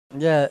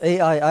Yeah,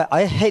 AI.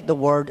 I hate the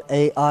word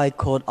AI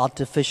called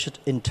artificial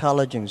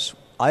intelligence.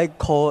 I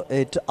call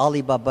it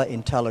Alibaba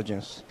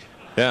intelligence.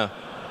 Yeah.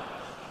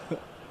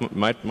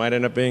 Might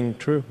end up being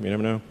true. You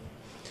never know.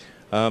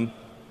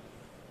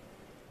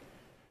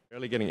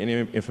 Barely getting any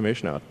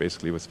information out,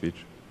 basically, with speech.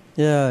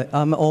 Yeah,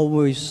 I'm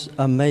always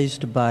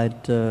amazed by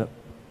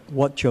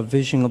what your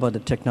vision about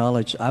the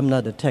technology. I'm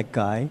not a tech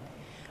guy.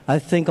 I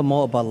think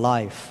more about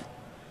life.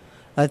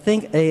 I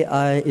think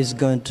AI is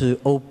going to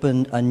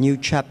open a new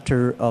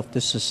chapter of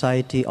the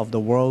society, of the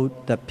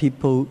world, that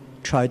people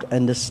try to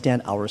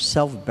understand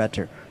ourselves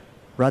better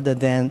rather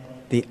than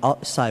the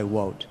outside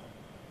world.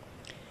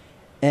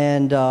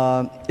 And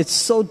it's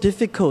so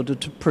difficult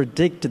to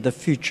predict the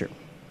future.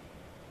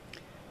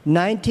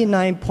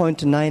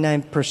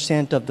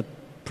 99.99% of the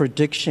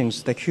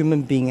predictions that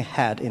human being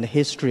had in the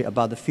history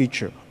about the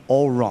future,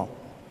 all wrong.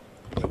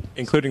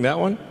 Including that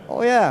one?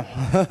 Oh yeah.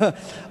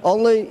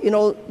 Only,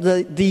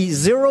 the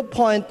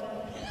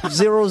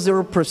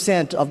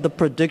 0.00% of the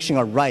prediction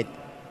are right.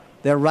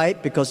 They're right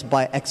because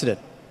by accident.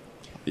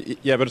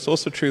 Yeah, but it's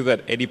also true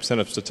that 80%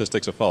 of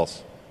statistics are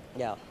false.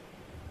 Yeah.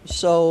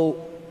 So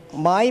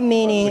my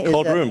meaning is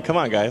cold room. Come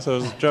on, guys. That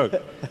was a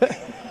joke.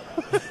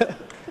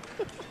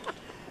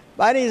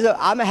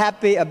 I'm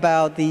happy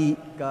about the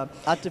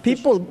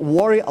people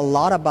worry a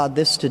lot about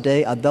this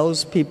today are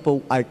those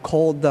people I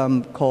call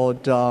them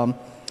called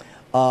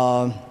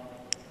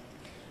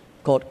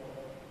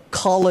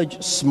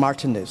college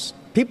smartness.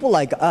 People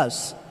like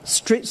us,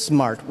 street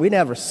smart, we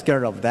never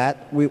scared of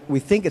that. We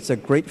think it's a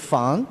great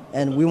fun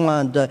and we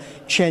want to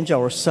change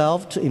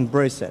ourselves to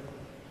embrace it.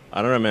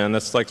 I don't know, man.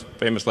 That's like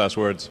famous last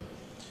words.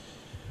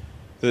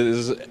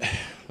 Let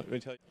me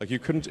tell you, like you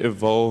couldn't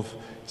evolve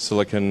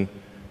silicon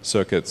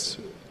circuits.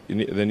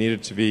 There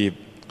needed to be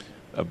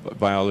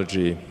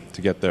biology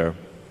to get there.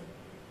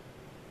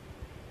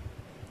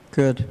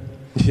 Good.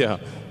 Yeah.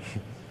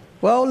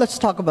 Well, let's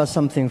talk about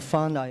something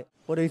fun.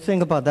 What do you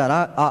think about that?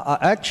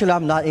 Actually,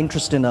 I'm not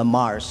interested in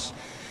Mars.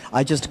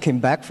 I just came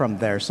back from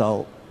there,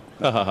 so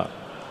I'm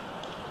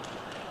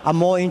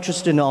more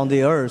interested on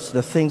the Earth,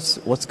 the things,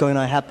 what's going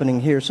on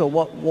happening here. So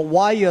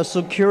why you're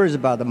so curious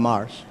about the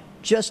Mars?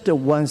 Just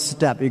one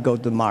step, you go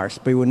to Mars,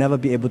 but you will never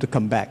be able to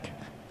come back.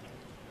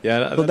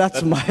 Yeah, so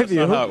that's my view.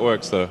 That's not how it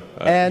works, though.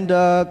 And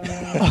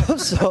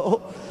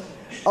also,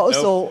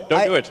 no,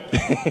 don't do it.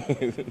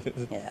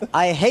 Yeah,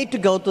 I hate to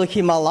go to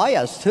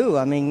Himalayas too.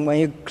 I mean, when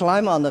you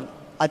climb on the,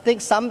 I think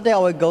someday I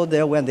will go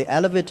there when the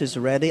elevator is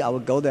ready. I will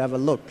go there have a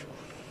look.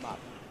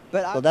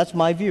 But so that's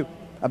my view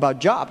about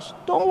jobs.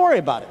 Don't worry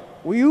about it.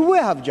 You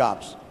will have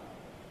jobs.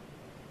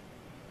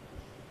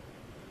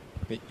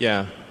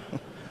 Yeah.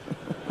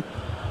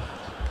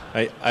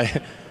 I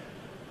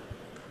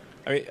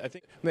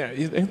think, man,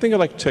 you think of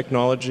like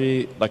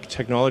technology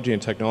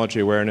and technology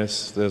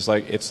awareness. It's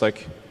like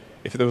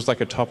if there was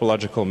like a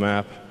topological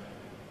map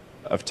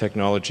of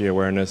technology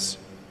awareness,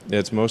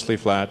 it's mostly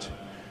flat,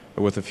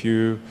 with a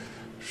few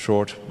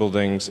short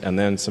buildings and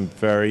then some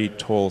very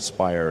tall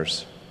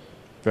spires.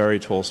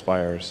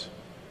 And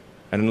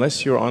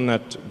unless you're on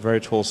that very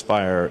tall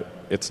spire,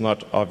 it's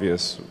not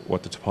obvious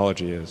what the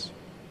topology is.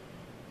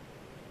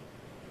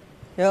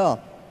 Yeah.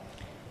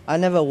 I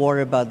never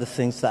worry about the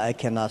things that I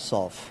cannot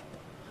solve.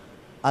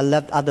 I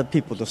left other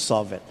people to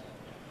solve it.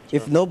 Sure.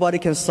 If nobody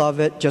can solve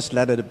it, just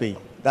let it be.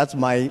 That's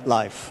my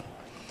life.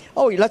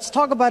 Oh, let's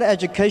talk about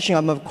education.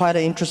 I'm quite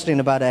interested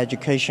about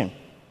education.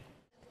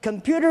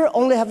 Computer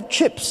only have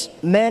chips.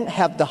 Men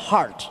have the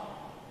heart.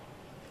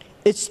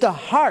 It's the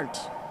heart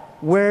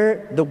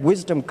where the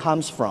wisdom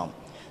comes from.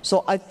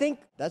 So I think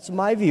that's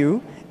my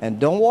view, and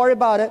don't worry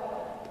about it.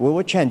 We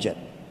will change it.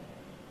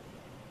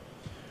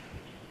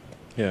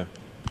 Yeah.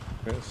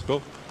 That's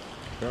cool.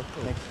 Yeah.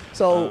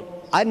 So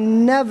I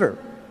never,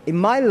 in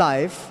my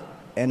life,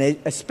 and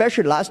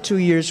especially last 2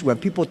 years when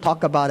people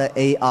talk about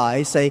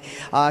AI, say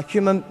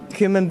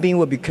human being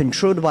will be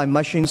controlled by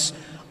machines,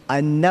 I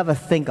never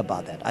think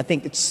about that. I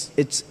think it's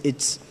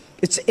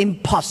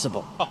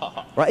impossible,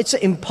 right? It's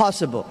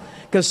impossible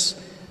because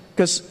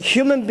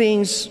human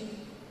beings,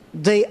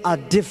 they are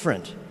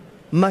different.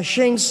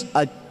 Machines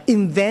are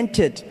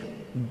invented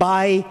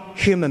by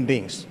human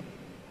beings.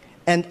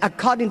 And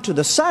according to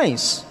the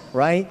science,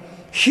 right,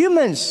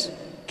 humans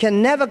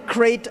can never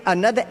create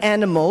another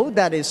animal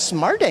that is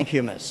smarter than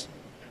humans.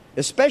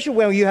 Especially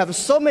when you have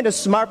so many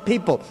smart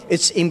people,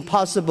 it's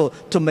impossible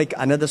to make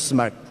another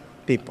smart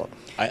people.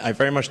 I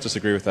very much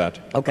disagree with that.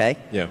 Okay.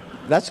 Yeah.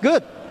 That's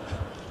good.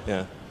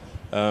 Yeah.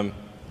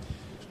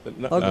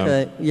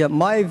 Okay. Yeah,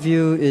 my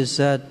view is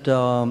that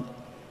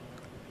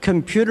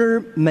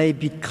computer may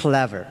be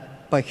clever,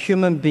 but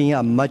human beings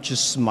are much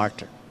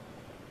smarter.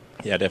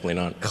 Yeah, definitely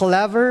not.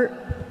 Clever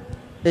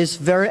is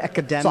very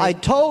academic. So I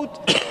told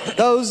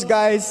those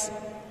guys,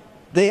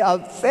 they are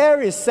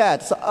very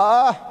sad. So,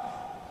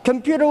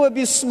 computer will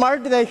be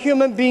smarter than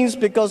human beings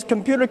because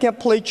computer can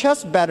play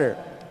chess better.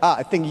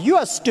 I think you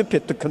are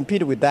stupid to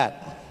compete with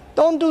that.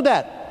 Don't do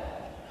that.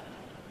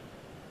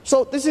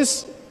 So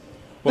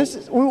we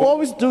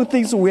always do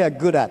things we are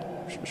good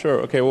at. Sure.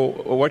 Okay. Well,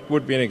 what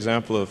would be an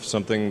example of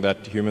something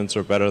that humans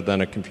are better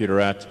than a computer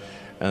at,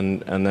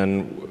 and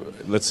then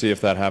let's see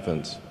if that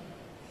happens.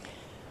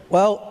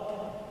 Well,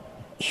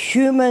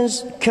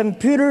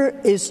 computer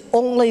is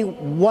only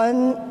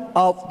one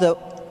of the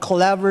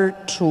clever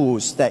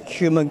tools that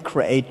human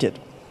created.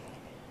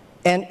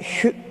 And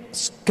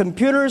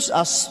computers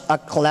are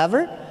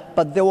clever,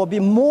 but there will be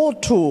more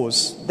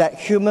tools that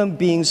human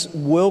beings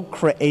will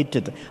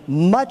create,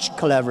 much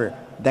clever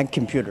than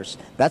computers.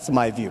 That's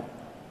my view.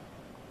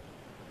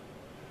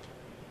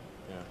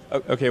 Yeah.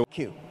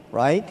 Okay.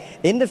 Right?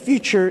 In the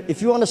future,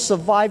 if you want to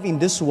survive in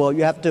this world,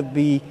 you have to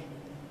be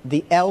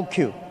the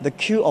LQ, the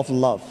Q of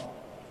love.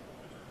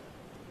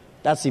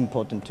 That's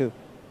important too.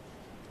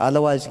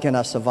 Otherwise, you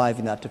cannot survive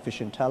in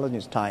artificial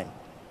intelligence time.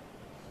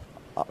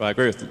 Well, I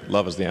agree with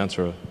love is the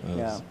answer.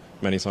 There's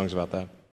many songs about that.